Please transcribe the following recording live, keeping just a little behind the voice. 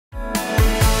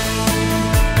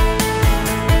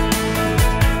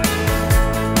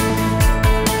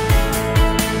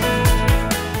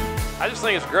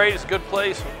think it's great. It's a good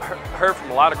place. Heard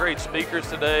from a lot of great speakers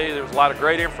today. There was a lot of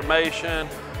great information.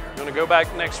 I'm going to go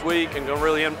back next week and going to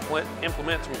really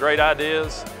implement some great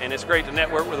ideas. And it's great to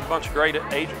network with a bunch of great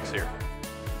agents here.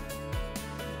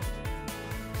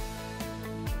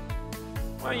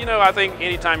 Well, you know, I think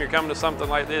anytime you're coming to something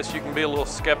like this, you can be a little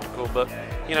skeptical, but,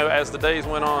 you know, as the days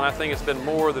went on, I think it's been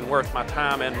more than worth my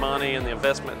time and money and the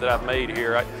investment that I've made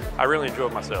here. I really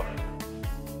enjoyed myself.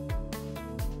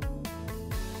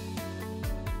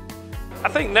 I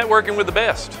think networking with the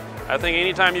best. I think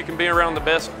anytime you can be around the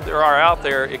best there are out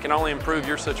there, it can only improve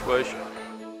your situation.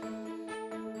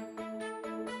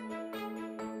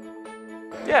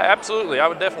 Yeah, absolutely. I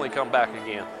would definitely come back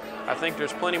again. I think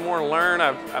there's plenty more to learn.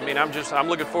 I'm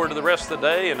looking forward to the rest of the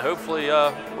day, and hopefully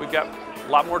we've got a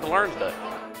lot more to learn today.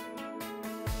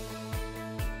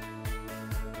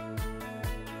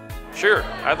 Sure,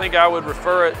 I think I would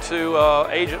refer it to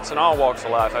agents in all walks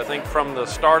of life. I think from the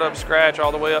startup scratch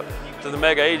all the way up to the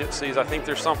mega agencies, I think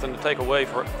there's something to take away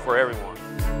for everyone.